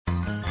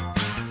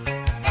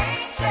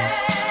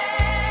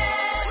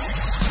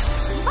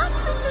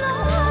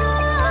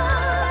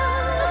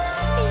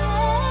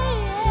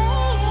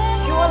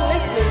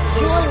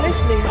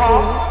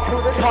Talk to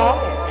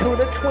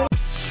the twin.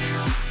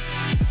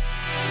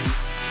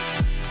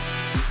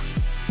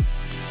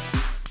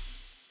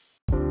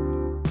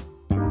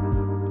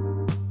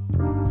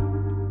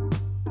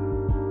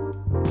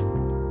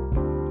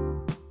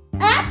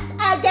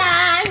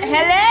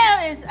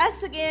 Hello, it's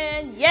us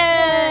again.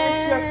 Yes.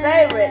 It's your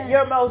favorite,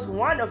 your most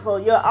wonderful,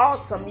 your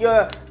awesome,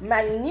 your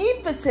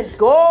magnificent,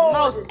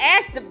 gorgeous, most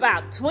asked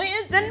about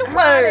twins in the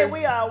honey, world.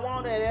 we are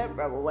wanted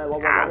everywhere.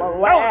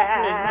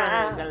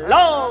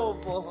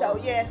 So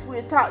yes,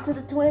 we'll talk to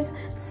the twins.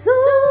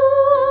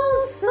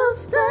 Soul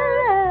sisters.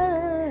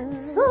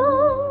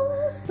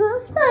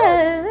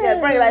 Yeah,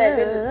 bring it like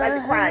that, like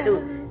the choir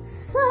do.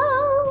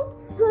 Soul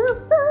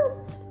sisters.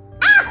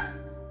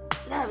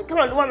 Love it. Come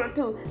on, 1,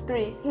 2,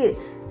 3, hit it.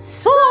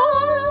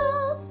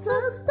 Soul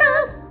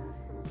sisters.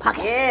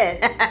 Pocket.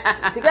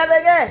 Yes. Together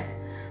again.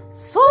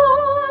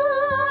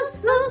 Soul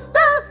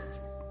sisters.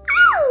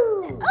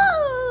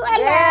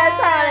 Yes,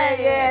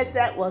 honey. Yes,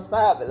 that was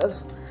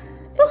fabulous.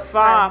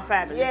 Far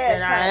fabulous. Yes,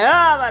 than honey.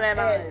 I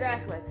ever.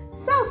 Exactly.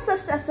 So,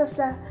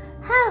 sister,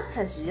 how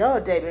has your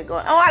day been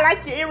going? Oh, I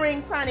like your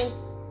earrings, honey.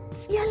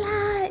 You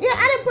like? Yeah,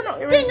 I didn't put no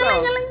earrings on.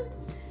 Ding-a-ling-a-ling.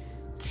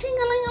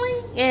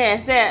 Ching-a-ling-a-ling.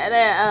 Yes,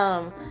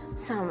 they're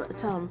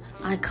some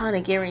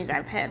iconic earrings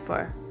I've had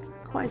for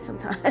quite some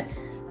time.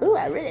 Ooh,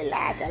 I really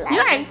like it.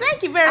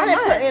 Thank you very I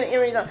didn't much. put any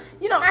earrings on.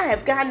 You know, I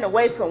have gotten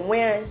away from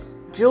wearing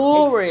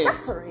Jewelry.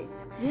 accessories.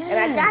 Yeah. And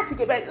I got to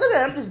get back. Look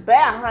at I'm just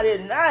bad, honey,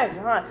 tonight,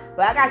 huh?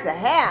 But I got the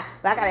hair,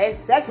 but I got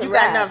accessories. You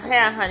got enough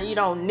hair, honey. You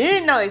don't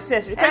need no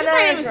accessories. Because you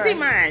can't even see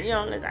mine. You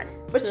know,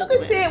 But you can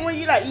see it when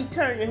you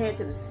turn your head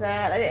to the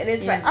side like that, and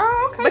it's like,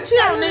 oh, okay. But you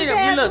don't need them.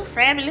 You look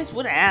fabulous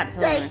without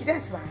them. Thank you.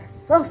 That's my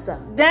sister.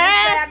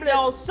 That's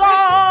your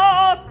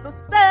soul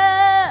sister.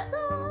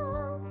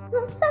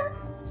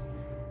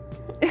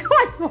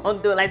 Why you gonna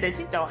do it like that?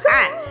 She's so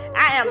hot.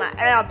 I am an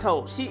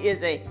alto. She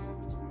is a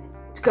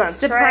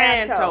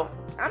soprano.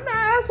 I'm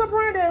not a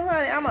soprano,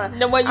 honey. I'm a.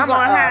 The way you going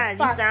high, you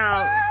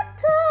sound.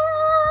 falsetto.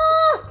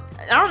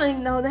 I don't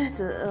even know that's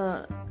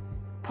a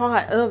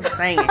part of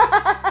singing.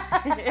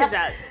 It's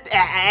a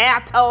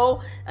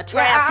alto, a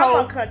Yeah, I'm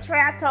tralto. a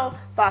contralto,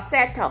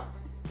 falsetto.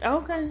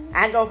 Okay.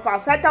 I go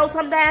falsetto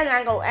sometimes, and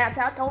I go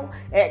alto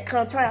and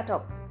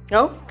contralto.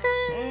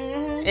 Okay.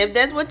 Mm-hmm. If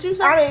that's what you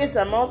say. I mean, it's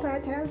a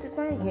multi-talented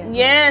thing. Yeah.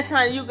 Yes,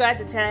 honey, you got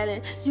the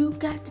talent. You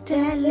got the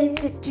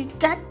talent that you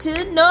got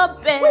to know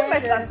better. We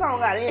make a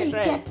song out of You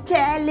anything. got the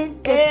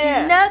talent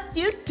that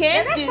you know you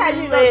can And that's do how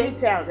you know it. you're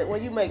talented,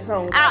 when you make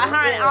songs.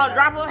 Honey, I'll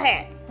drop a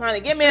hat.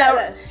 Honey, give me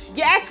a.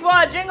 You ask for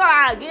a jingle,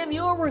 I'll give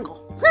you a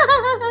wrinkle.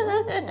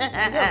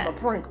 Give them a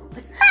Pringle.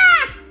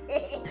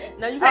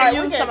 No, you can't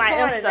use somebody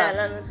else's stuff.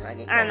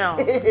 I know.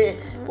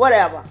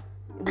 Whatever.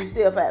 We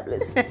still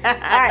fabulous. All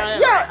right.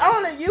 Right.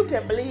 Only you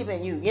can believe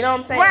in you. You know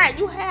what I'm saying? Right,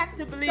 you have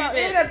to believe So it,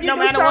 even if you no do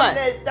matter something what.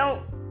 that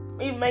don't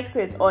even make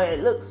sense or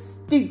it looks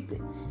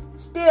stupid,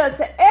 still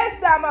say it's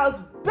the most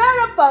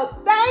beautiful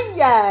thing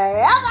you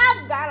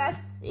ever gotta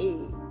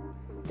see.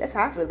 That's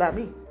how I feel about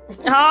me.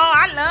 Oh,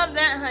 I love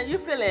that, honey. You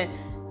feeling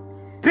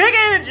big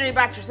energy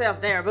about yourself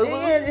there, boo boo.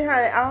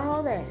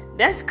 All that.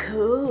 That's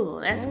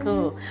cool. That's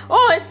cool.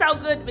 Oh, it's so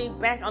good to be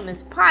back on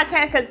this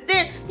podcast because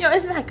then,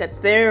 it's like a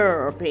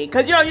therapy.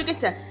 Because, you get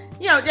to,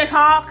 just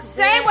talk,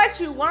 say what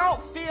you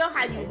want, feel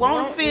how you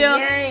want to feel,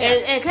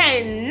 and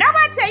can't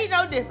nobody tell you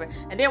no different.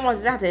 And then once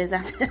it's out there, it's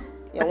out there.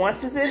 Yeah,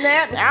 once it's in the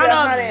atmosphere, I know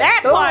honey,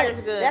 that boom. part is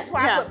good. That's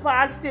why Yeah. I put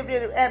positivity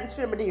in the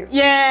atmosphere, my dear.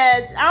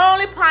 Yes,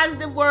 only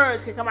positive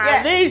words can come out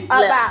of these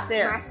about lips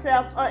here.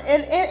 myself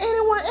and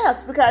anyone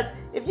else. Because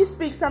if you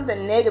speak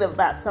something negative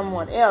about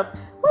someone else,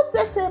 what's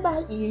that say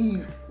about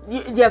you?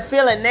 You're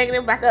feeling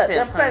negative about yourself.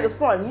 Them fingers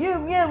pointing.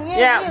 You.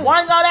 Yeah,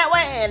 one go that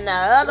way and the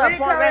other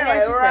point right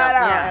at yourself.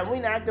 Yeah. And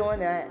we're not doing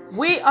that.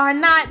 We are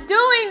not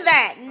doing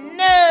that.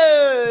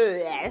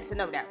 No. That's a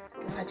no doubt.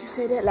 God, you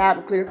say that loud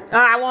and clear.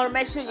 I want to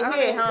make sure you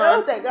hear it,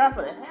 huh? Thank God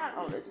for the hat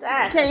on the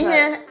side. Can you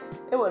hear?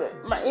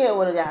 My ear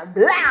would have got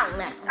blown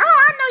now. Oh,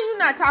 I know you're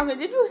not talking.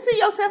 Did you see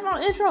yourself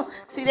on intro?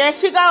 See, there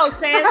she goes,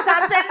 saying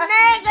something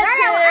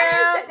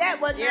negative. That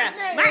was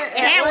My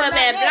hair would have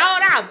been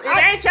blown off. It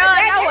ain't yours,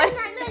 no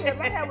way.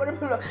 My hair would have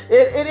blown off.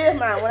 It is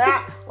mine.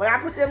 When I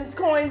put them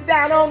coins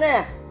down on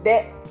there,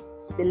 that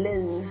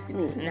belongs to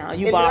me. No,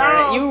 you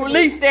borrowed it. You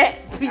released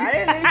that piece. I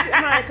didn't release it,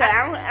 honey, because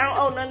I don't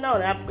owe nothing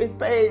on it. It's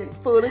paid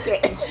full in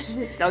cash.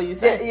 So you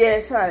said?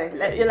 Yes,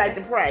 honey. You like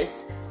the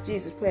price.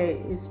 Jesus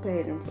paid. It's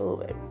paid in full,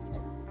 baby.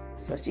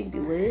 So she can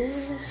do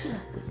whatever she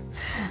wants.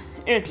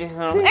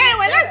 Interesting.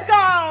 Anyway, let's go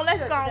on.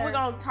 Let's go on. We're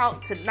going to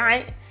talk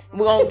tonight.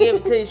 We're going to give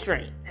it to you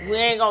straight. We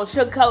ain't going to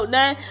sugarcoat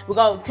nothing. We're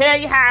going to tell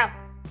you how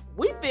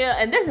we feel.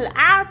 And this is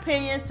our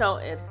opinion. So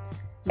if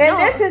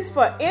this is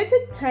for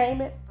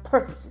entertainment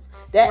purposes.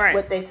 That's right.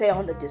 What they say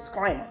on the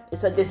disclaimer.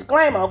 It's a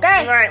disclaimer,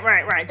 okay? Right.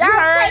 Y'all You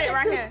heard take it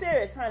right too here.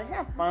 serious, honey.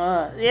 Have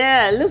fun.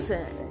 Yeah,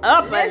 loosen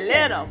up a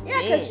little.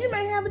 Yeah, because you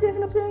may have a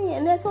different opinion,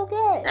 and that's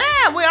okay.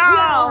 Yeah, we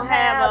all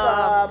have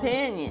an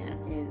opinion.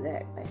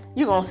 Exactly.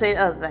 You gonna say the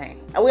other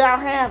thing. And we all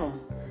have them.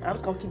 I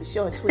was gonna keep it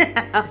short and sweet.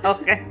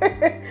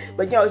 Okay.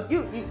 But you know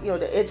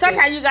the educated.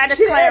 Sometimes you gotta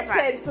She clarify.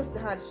 educated Sister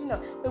Hunter. You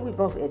know, but we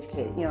both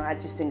educated. You know, I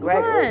just didn't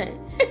graduate.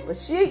 Right. But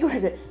she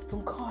graduated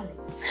from college.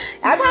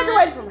 I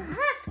graduated from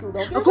high school.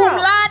 Don't get me Cum wrong.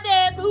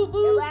 laude, boo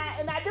boo.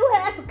 And I do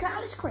have some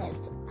college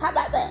credits. How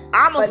about that?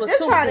 I almost but was this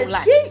summa honey, cum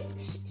laude.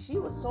 she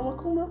was summa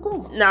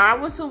cum. No, I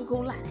was summa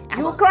cum laude.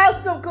 You were close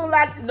to summa cum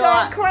laude. No,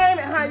 I- Don't claim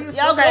it, huh? You were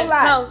Yeah, summa okay, cum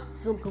laude. no.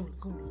 Summa cum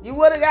laude. You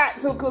would have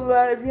got summa cum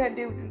laude if you hadn't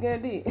did what you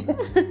did.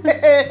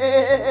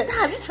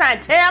 Stop, you trying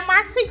to tell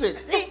my secrets.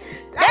 See, I'm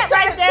that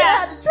trying right to there.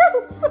 tell the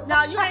truth.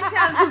 No, you ain't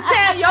telling the truth.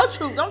 Tell your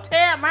truth. Don't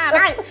tell mine.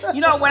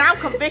 You know, when I'm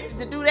convicted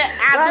to do that,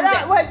 I'll do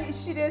that. Well,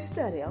 she didn't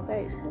study,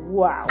 okay?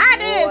 Wow. I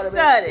did Lord,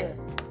 study.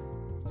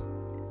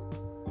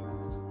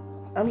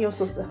 I'm your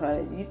sister,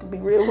 honey. You can be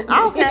real with me. I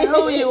don't care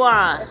who you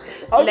are.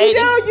 Oh, lady.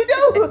 you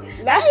do.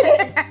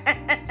 Lady.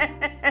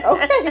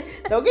 Okay.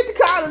 Don't get to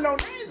calling no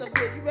names up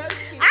here. You better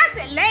see. I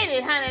said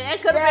lady, honey.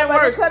 That could have Yeah, been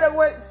but worse. could have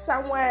went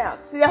somewhere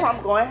else. See, that's why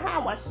I'm going.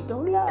 How much she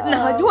gonna love?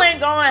 No, you ain't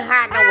going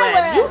hot I nowhere.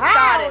 went You high.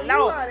 started You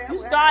low. wanted- I You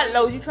went started high.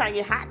 low. You trying to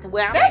get hot to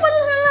where I'm That at.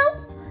 wasn't hello.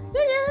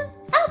 Yeah.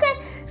 Okay.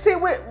 See,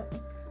 we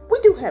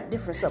do have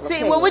different stuff.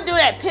 See, when we do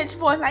that pitch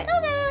voice, like,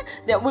 okay,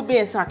 that we're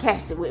being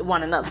sarcastic with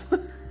one another.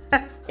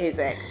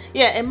 Exactly.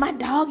 Yeah, and my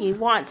doggy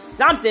wants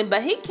something,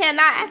 but he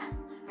cannot have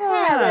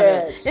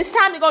Yes. it. It's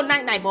time to go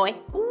night-night, boy.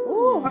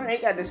 Ooh, honey,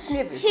 got the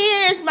sniffers.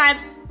 Here's my...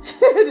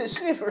 The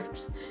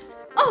sniffers.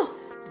 Oh,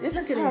 This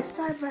look is at our this.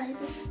 fur baby.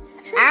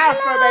 Hello, Our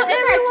fur baby.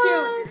 Isn't everyone.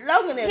 that cute?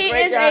 Logan did He a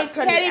great is job a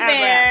cutting his teddy eyebrow.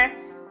 bear.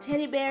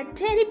 Teddy bear.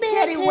 Teddy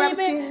Bear.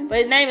 Webkin. But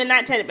his name is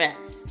not Teddy Bear.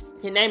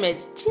 His name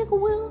is Chicken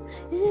Will.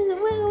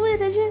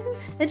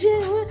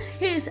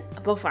 He's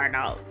both our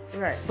dogs.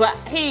 Right. But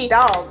he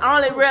Dog.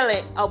 only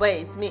really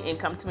obeys me and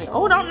come to me.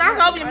 Oh, don't knock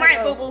over your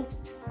mic, boo-boo.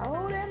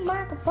 Oh, that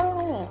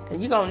microphone.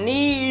 You're going to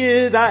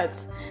need that.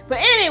 But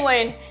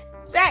anyway,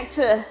 back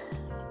to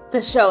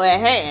the show at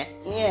hand.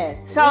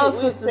 Yes. Soul We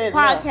Sisters said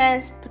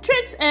Podcast.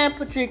 Patrix and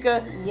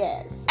Patrica no.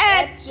 Yes.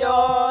 at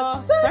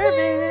your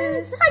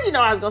service. How you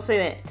know I was going to say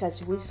that?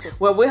 Because we sisters.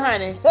 Well, we're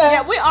honey.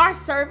 Yeah, we are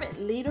servant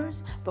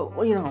leaders, but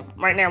you know,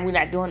 right now we're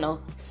not doing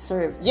no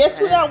serving. Yes,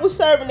 we are. We're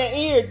serving their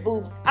ears, boo.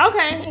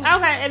 Okay. If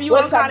you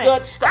want What's to call some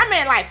good that, stuff? I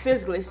meant like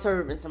physically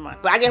serving somebody,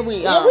 but I guess we.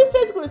 Yeah, we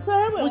physically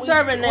serving. we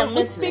serving them We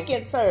mentally. speak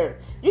and serve.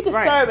 You can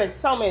Right. serve in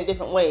so many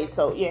different ways.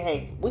 So yeah,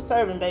 hey, we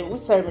serving, baby. We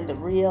serving the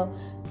real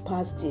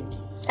positivity.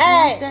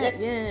 Hey, that, let's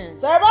yeah.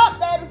 serve up,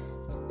 babies.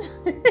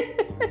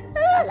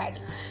 I like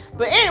it.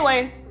 But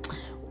anyway,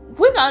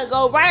 we're gonna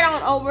go right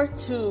on over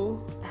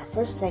to Our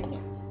first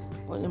segment.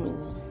 what do you mean?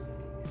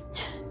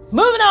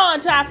 Moving on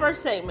to our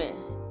first segment.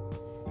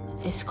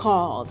 It's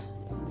called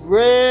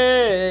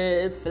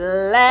Red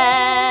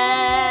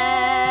Flag.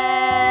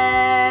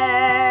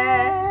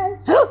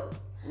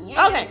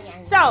 Okay,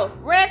 so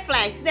red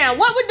flags. Now,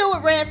 what we do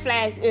with red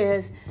flags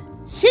is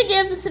she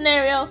gives a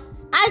scenario,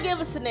 I give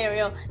a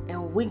scenario,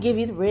 and we give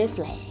you the red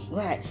flag.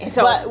 Right. And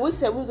so- but we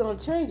said we're gonna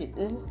change it.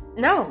 Didn't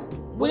we? No,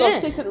 We're we gonna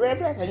didn't. stick to the red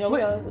flag.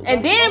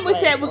 And then we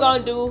said we're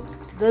gonna do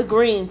the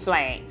green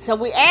flag. So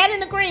we add in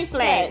the green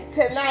flag.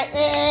 tonight.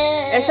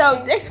 And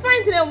so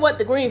explain to them what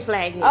the green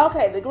flag is.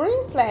 Okay, the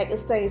green flag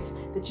is things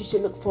that you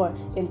should look for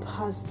in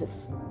positive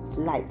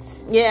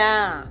lights,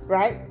 Yeah.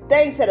 right?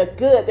 Things that are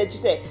good that you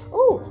say,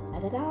 oh, I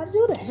think I ought to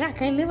do that. Yeah, I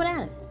can't live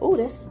without it. Oh,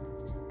 that's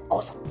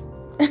awesome.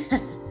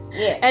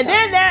 Yeah. And so-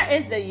 then there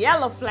is the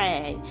yellow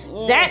flag.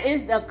 Yeah. That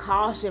is the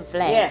caution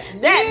flag. Yeah.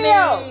 That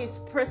Yeah. means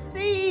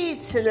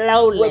proceed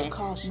slowly. With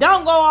caution.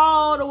 Don't go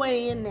all the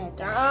way in there.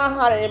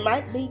 it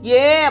might be.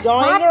 Yeah,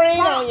 Going pump, green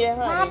pump, on you,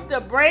 honey. pump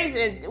the brakes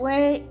and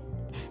wait.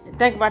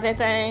 Think about that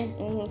thing.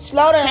 Mm-hmm.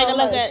 Slow down. Take a look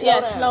honey. at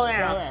slow slow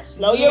down.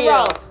 Slow your Yeah.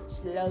 roll.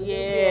 Slow your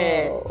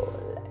Yes. roll.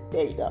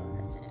 There you go.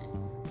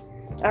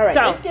 All right,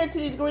 So- let's get to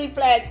these green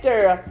flags,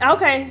 girl.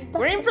 Okay,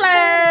 green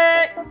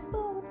flag.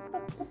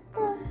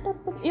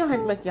 You don't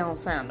have to make your own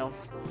sound though.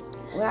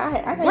 Well,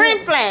 I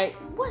Green flag.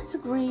 What's a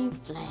green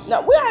flag?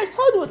 No, we already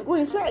told you what the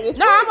green flag is.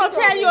 No, I'm gonna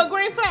tell you a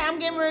green flag. I'm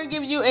getting ready to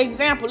give you an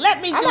example. Let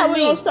me I do thought we were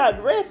me. gonna start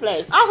with red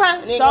flags. Okay,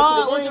 And then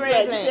start go to with the the green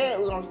red flag. You flag. said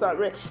we're gonna start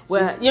red.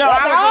 Well, you know,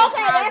 I was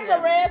okay, being that's a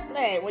positive. red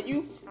flag. When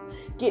you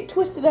get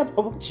twisted up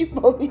on what you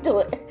supposed to be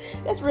doing,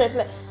 that's red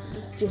flag.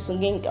 Just some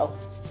ginkgo.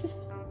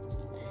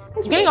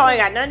 That's red Gingo flag.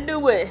 ain't got nothing to do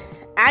with it.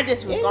 I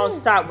just was Yeah. gonna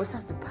start with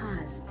something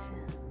positive.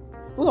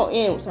 We're gonna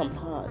end with something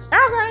positive.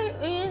 Okay,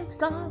 yeah,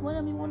 start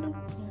whatever you want to do.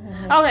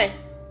 Okay.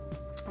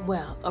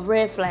 Well, a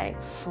red flag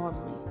for me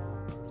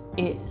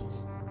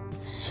is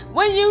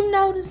when you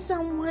notice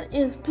someone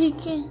is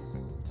peeking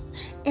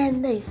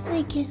and they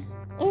sneaking,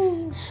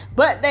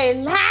 but they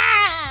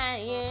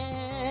lying,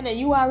 and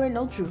you already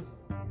know truth.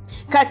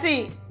 Cause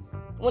see,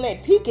 When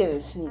they peeking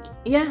and sneaking.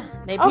 yeah,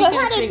 they Okay, peeking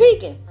how and they sneaking.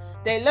 peeking?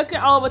 They looking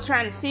over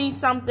trying to see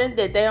something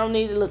that they don't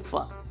need to look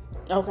for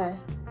Okay.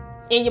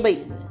 in your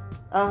business.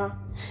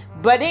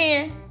 But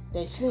then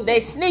They sneaking. they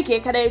sneaking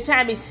because they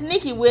trying to be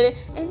sneaky with it,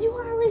 and you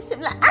already see,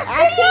 like, I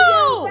I see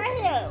you.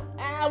 right here.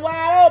 Eye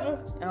wide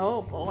open.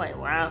 Oh boy,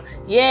 wow.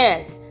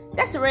 Yes,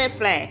 that's a red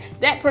flag.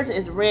 That person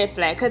is a red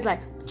flag. Cause like,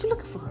 what you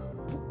looking for?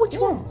 What you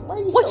want?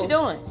 What you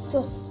doing?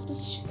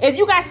 Suspicious. If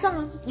you got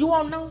something you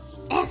won't know,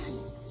 ask me.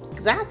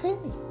 Because I'll tell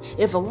you.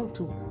 If I want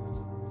to.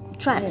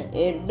 Try me.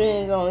 It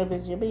depends on if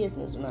it's your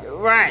business or not.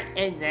 Right,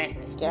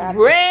 exactly. Gotcha.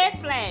 Red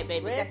flag,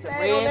 baby. Red That's a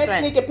flag red on that flag.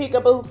 sneaker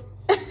peekaboo.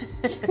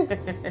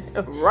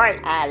 Right.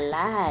 I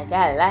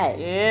like.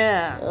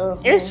 Yeah.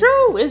 Uh-huh. It's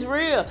true. It's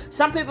real.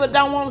 Some people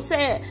don't want to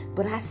say it,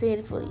 but I said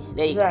it for you.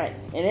 There you Right.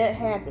 And it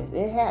happens.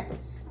 It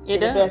happens. It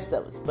To the does. best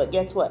of us. But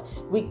guess what?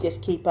 We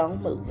just keep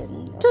on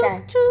moving. go.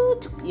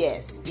 Okay.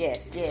 Yes.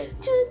 Okay, Okay.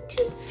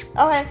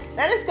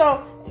 Now let's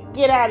go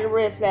get out of the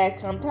red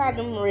flag. I'm tired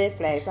of them red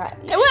flags. we only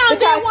did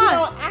Because,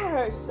 one. I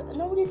heard...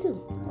 No, we did two.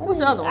 What's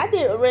the other one? I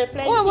did a red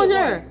flag. What You was did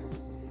yours? one.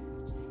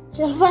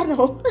 Hell if I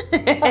know. I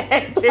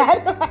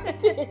know I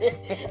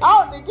did.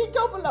 Oh, the get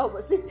go below.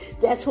 But see,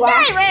 that's why.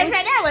 That ain't red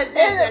flag. That was just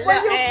a When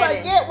you little added.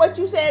 forget what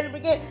you said at the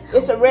beginning,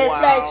 it's a red Wow.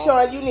 flag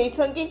showing you need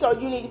some ginkgo.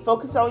 You need to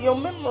focus on your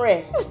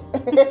memory.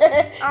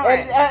 All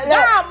right.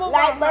 Now move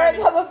like on,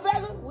 birds honey. of a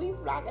feather, we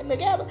flocking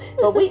together,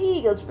 but we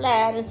eagles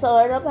flying and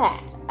soaring up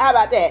high. How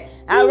about that?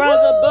 I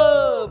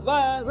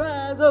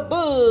rise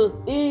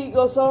above.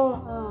 Eagles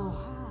soar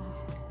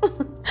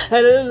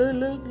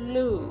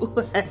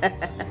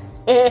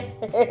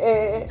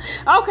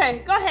Okay,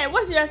 go ahead.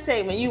 What's your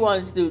segment you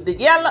wanted to do? The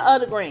yellow or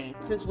the green?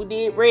 Since we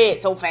did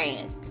red so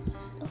fast.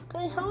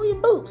 Okay, hold your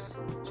boots.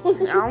 I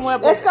don't wear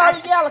Let's boots.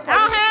 go to yellow. I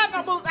don't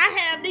have no boots. I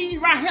have these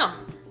right here.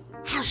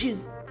 House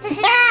you.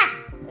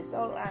 It's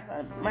all right,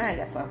 honey. Mine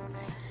got something.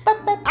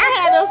 I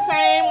had the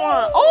same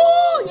one.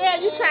 Oh, yeah,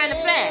 you trying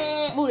to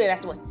fly. Move that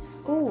out the way.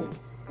 Ooh,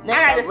 I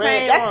got the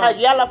same That's one. a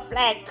yellow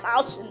flag.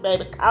 Caution,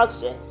 baby,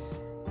 caution.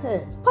 Huh.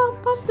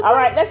 All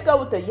right, let's go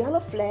with the yellow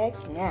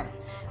flags now.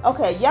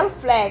 Okay, yellow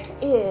flag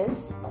is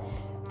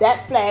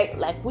that flag,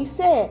 like we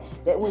said,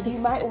 that when you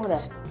might want to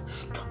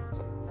stop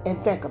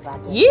and think about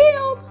it.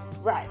 Yield.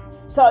 Right.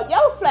 So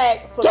yellow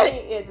flag for Get me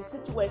is a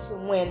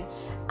situation when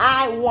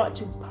I want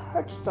to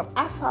purchase something.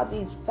 I saw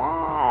these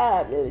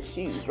fabulous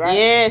shoes, right?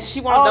 Yeah,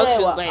 she wanted They those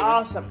shoes, were baby.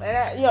 awesome.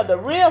 And the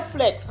real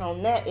flex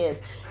on that is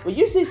when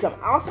you see some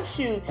awesome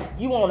shoes,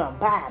 you want to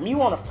buy them. You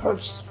want to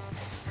purchase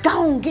them.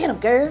 Go on, get them,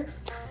 girl.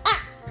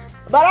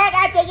 But I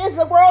got to get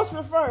some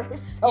groceries first.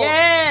 So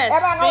Yes,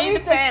 am I going feed to the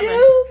eat the family.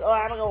 shoes or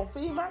am I going to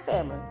feed my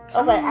family?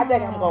 Okay, I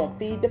think I'm going to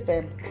feed the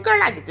family.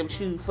 Girl, I get them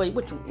shoes for you.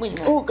 When you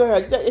want? Oh, girl,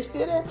 it's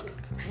still there?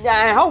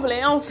 Yeah, hopefully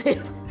they don't sell.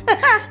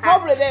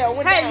 Hopefully they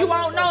don't. Hey, you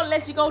won't know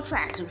unless you go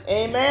try to.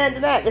 Amen to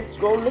that. Let's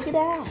go look it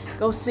out.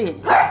 Go see it.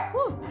 Woo.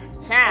 All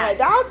right, Child.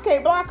 dogs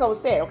can't block on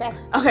set, okay?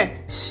 Okay.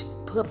 Shh,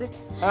 puppy.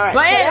 All right,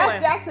 But so anyway.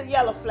 that's a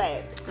yellow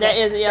flag. That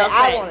is a yellow that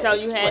I flag. wanna So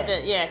you had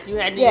express. to, you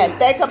had to. Yeah,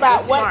 think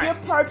about be what smart. you're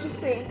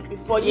purchasing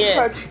before you Yes.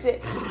 purchase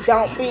it.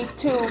 Don't be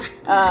too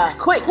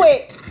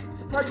quick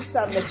to purchase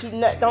something that you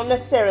don't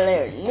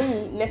necessarily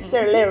need.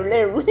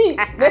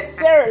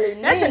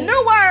 That's a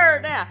new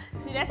word now.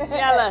 See, that's a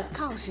yellow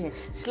caution.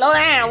 Slow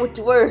down with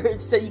your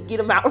words so you get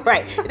them out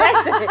right.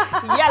 That's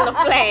a yellow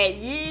flag.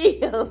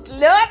 Yeah,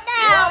 slow it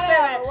down,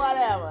 baby.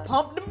 Whatever.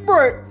 Pump the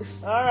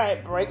brakes. All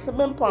right, brakes have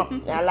been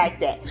pumped. I like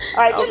that.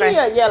 All right, give Okay. me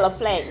a yellow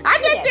flag. I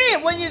just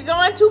did. When you're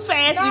going too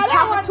fast, No, you that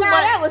talking was too not-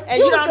 much, that was and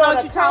you you don't know doing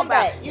what a you're talking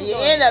about. comeback. You You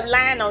doing- end up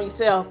lying on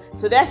yourself.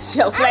 So that's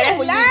your flag. didn't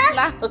When you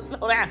lie.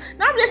 slow down.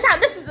 No, I'm just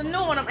talking. This is the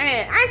new one I'm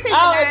adding. I ain't say you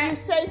Oh, lying. if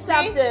you say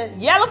something.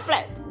 Yellow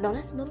flag. No,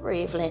 that's another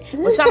red flag.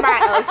 When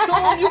somebody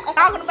assume you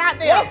talking about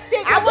them. Let's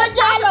stick I with wasn't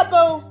the talking.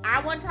 yellow, boo. I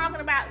wasn't talking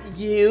about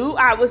you.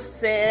 I was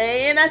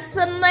saying a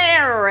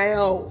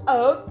scenario.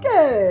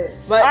 Okay.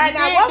 But All right, you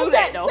now did what do was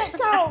that, that? though. Say,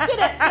 come on, get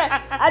that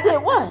flag. I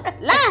did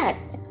what? Lie.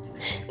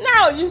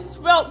 No, you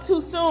spoke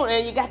too soon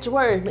and you got your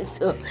words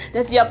mixed up.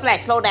 That's your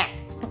flag. Slow down.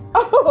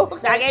 Oh,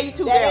 okay. So I gave you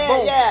two, Yeah, girl.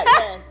 Boom. yeah,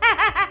 yes.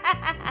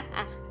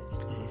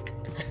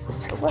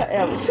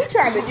 Whatever. She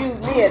trying to use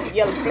me as a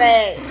yellow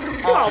flag.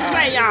 You don't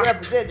play, y'all.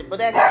 Representative, but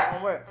that's not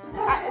gonna work.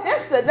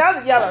 That's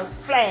another yellow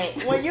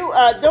flag. When you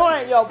are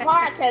doing your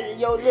podcast and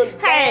your little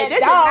Hey, bad this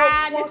is dog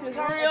not- wants this is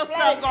to come real and play,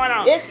 stuff going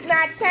on. It's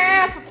not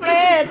time for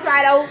playing,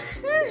 Fido.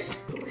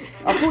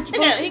 Look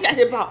at him, he got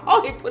his ball.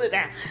 Oh, he put it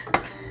down.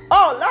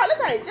 Oh Lord, look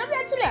at it. Jump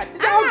out your lap. The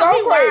I dog know,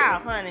 he go crazy.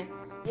 wild, honey.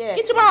 Yeah.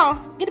 Get your ball.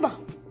 Get the ball.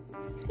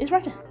 It's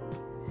right there.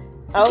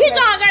 Okay. Keep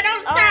going, girl.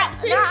 Don't stop.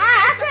 See? No,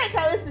 I can't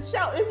because it's the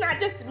show. It's not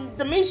just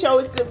the me show,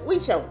 it's the we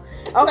show.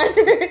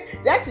 Okay?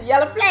 That's the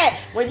yellow flag.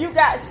 When you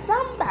got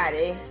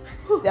somebody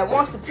that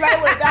wants to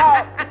play with a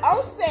dog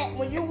on set,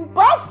 when you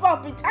both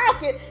supposed to be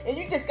talking and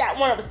you just got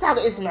one of us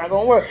talking, it's not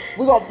going to work.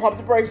 We're going to pump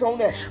the brakes on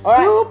that. All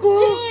right?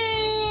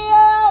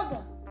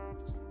 Yield.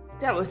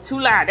 That was too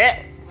loud.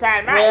 That side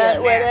of my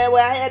ear. Well,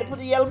 I had to put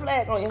the yellow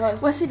flag on you, honey.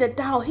 Well, see, the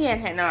dog, he ain't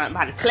had nothing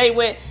about to play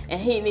with, and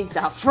he needs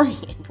a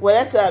friend. Well,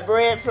 that's a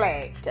red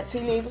flag because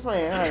he needs a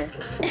friend,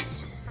 honey.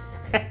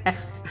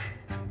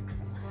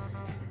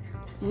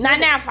 Not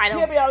now, Fido.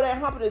 He'll be over there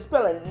humping his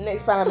pillow in the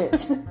next 5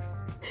 minutes. No,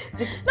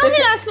 he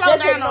done slow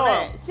down on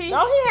that. See?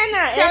 No, he ain't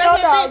not. Tell Ain't him no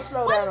he dog big-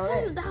 slow Why down you on tell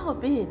that. the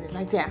dog business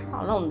like that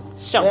all on the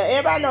show? Yeah,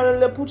 everybody know the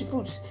little poochie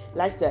pooch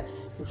likes that.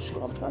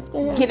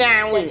 Get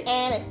down with it.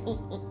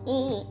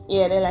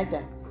 Yeah, they like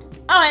that.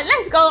 All right,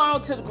 let's go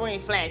on to the green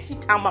flag. She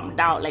talking about my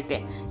dog like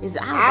that. It's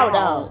our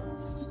dog.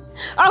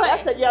 Okay,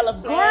 That's a yellow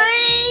flag.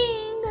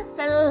 Green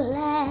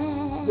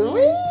flag.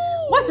 Green.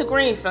 What's a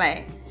green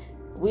flag?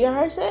 We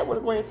already said what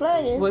a green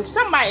flag is. Well, if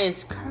somebody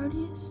is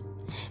courteous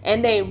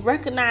and they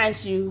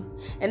recognize you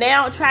and they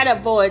don't try to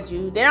avoid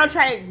you, they don't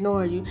try to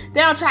ignore you,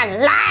 they don't try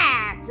to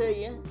lie to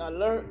you,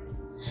 Alert.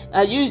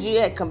 use you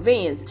at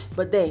convenience,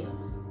 but they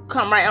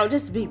come right on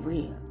just to be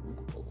real.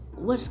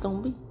 What it's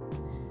gonna be?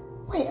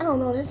 Wait, I don't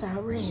know. That's how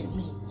I read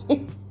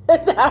me.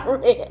 That's how I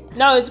read.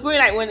 No, it's green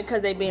like when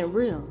because they being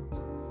real.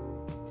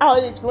 Oh,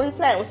 it's green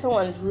flag when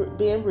someone is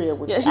being real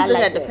with you. Yeah, he I look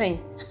like at the that.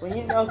 paint. When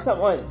you know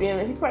someone is being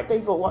real, he probably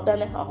think you walk down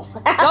the hall.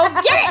 Go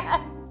get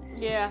it.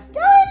 Yeah. Go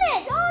in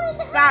there. Go in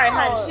the Sorry,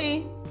 house.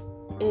 honey.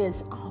 She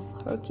is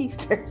off her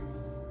keister.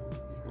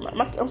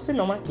 I'm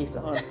sitting on my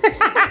keister, honey.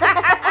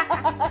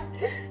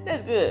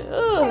 That's good.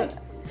 Ugh.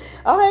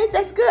 Okay,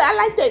 that's good. I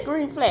like that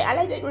green flag. I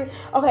like that green.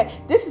 Okay,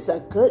 this is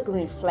a good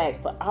green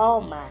flag for all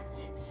my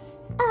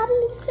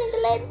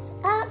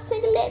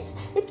single ladies.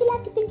 If you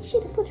like to think you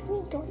should have put a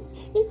ring on it.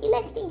 If you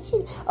like to think you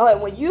should. Okay,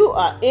 when you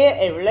are in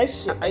a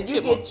relationship and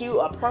you get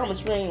you a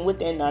promise ring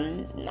within a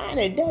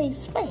 90-day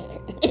span.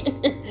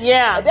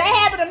 Yeah. If that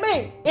happened to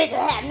me, it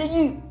can happen to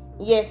you.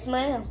 Yes,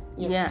 ma'am.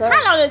 Yes, Yeah. sir.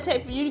 How long did it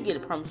take for you to get a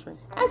promise ring?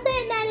 I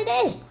said 90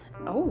 days.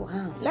 Oh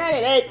wow. 90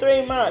 days,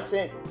 3 months,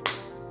 and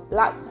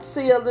locked,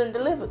 sealed, and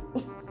delivered.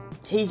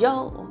 He's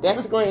yours.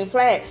 That's the green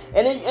flag.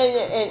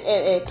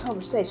 And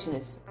conversation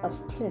is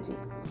of plenty.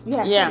 You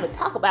have something to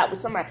talk about with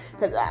somebody.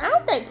 Because I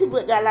don't think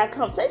people got a lot of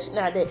conversation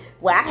nowadays.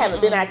 Well, I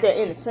haven't been out there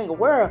in the single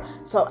world,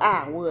 so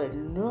I would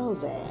know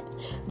that.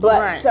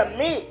 But to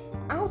me,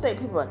 I don't think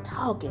people are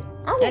talking.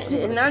 I want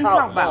people to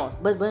talk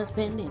about. But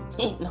friend them.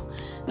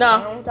 No.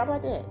 I don't talk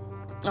about that.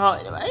 Oh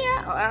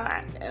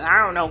yeah. I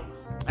don't know.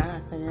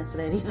 I can't answer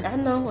that either. I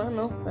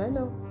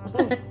know.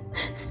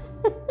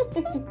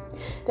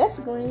 That's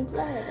a green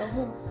flag on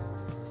him.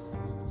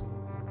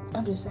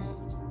 I'm just saying.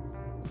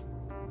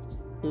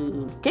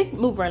 Okay,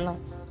 move right along.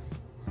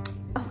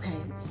 Okay,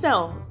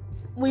 so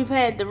we've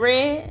had the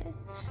red,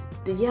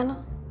 the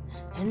yellow,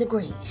 and the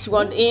green. She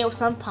wanted to end with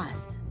something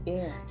positive.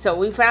 Yeah. So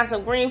we found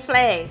some green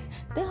flags.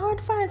 They're hard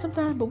to find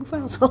sometimes, but we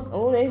found some.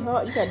 Oh, they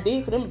hard. You got to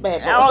dig for them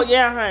bad boys. Oh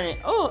yeah, honey.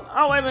 Oh,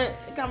 wait a minute.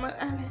 Got my.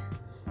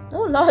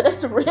 Oh Lord,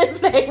 that's a red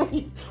flag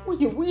when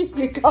you weed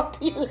get caught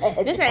to your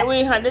ass. This ain't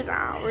weed, honey. This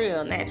all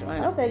real, natural.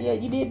 Honey. Okay, yeah,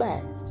 you did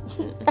bad.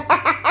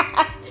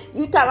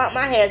 You talk about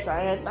my hair, so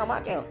I ain't talking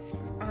about them.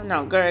 Oh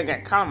no, girl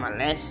got caught on my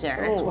last year.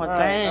 That's one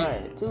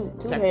thing. Two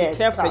Gotta hairs. be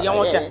careful. You don't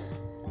want your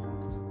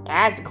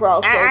eyes to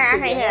cross. I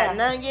can't have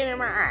nothing get in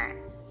my eye.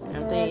 I'm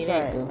telling you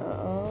that.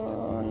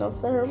 No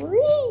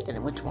sirree.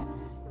 Which one?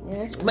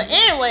 Yes. But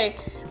anyway,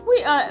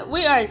 we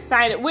are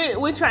excited.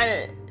 We're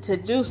trying to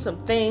do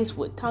some things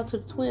with Talk to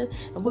the Twins.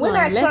 And we're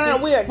not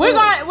trying. We are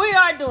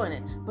doing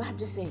it. But I'm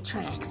just saying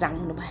trying because I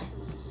don't know nobody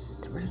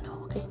to really know.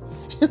 Okay.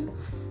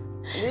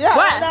 Yeah,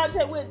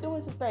 but we're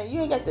doing some things.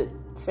 You ain't got to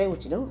say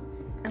what you're doing.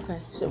 Okay.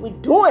 So we're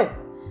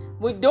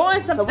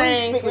doing some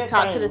things with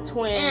Talk to the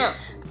Twins. Yeah.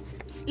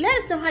 Let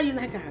us know how you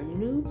like our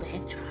new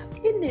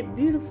backdrop. Isn't it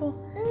beautiful?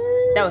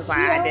 That was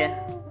my idea.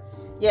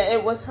 Yeah,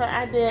 it was her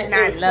idea, and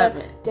I love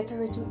it.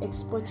 Decorating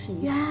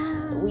expertise.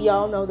 Yeah. We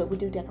all know that we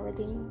do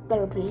decorating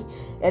therapy,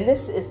 and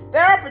this is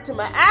therapy to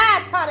my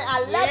eyes, honey. I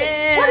love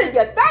it. What do you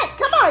think?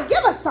 Come on,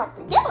 give us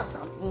something.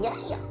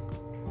 Yeah.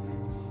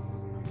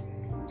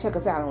 Check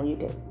us out on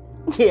YouTube.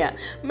 Yeah.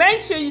 Make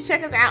sure you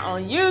check us out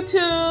on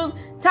YouTube,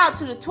 Talk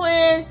to the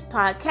Twins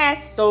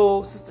Podcast,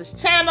 Soul Sisters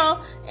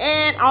channel,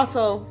 and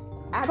also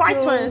iTunes,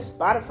 Twice Twins,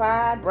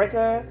 Spotify,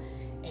 Breaker.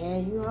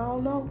 And you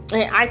all know.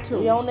 And iTunes.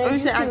 We on there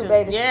YouTube,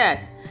 baby.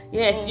 Yes.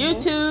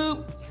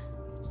 YouTube.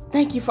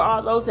 Thank you for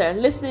all those that are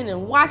listening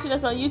and watching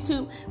us on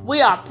YouTube.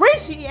 We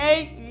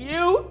appreciate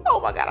you. Oh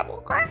my God, I'm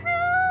gonna cry.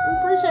 We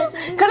appreciate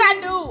you. Because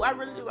I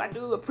really do. I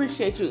do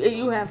appreciate you.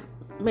 You have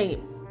made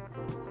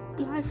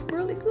life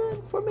really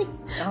good for me.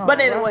 But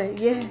anyway,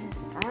 yes.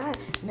 All right.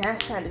 Now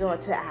it's time to go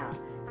into our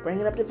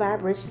Bringing Up the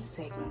Vibration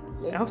segment.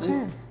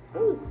 Okay.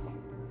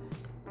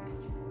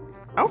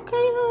 Okay,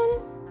 honey.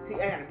 See,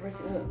 I gotta break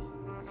it up.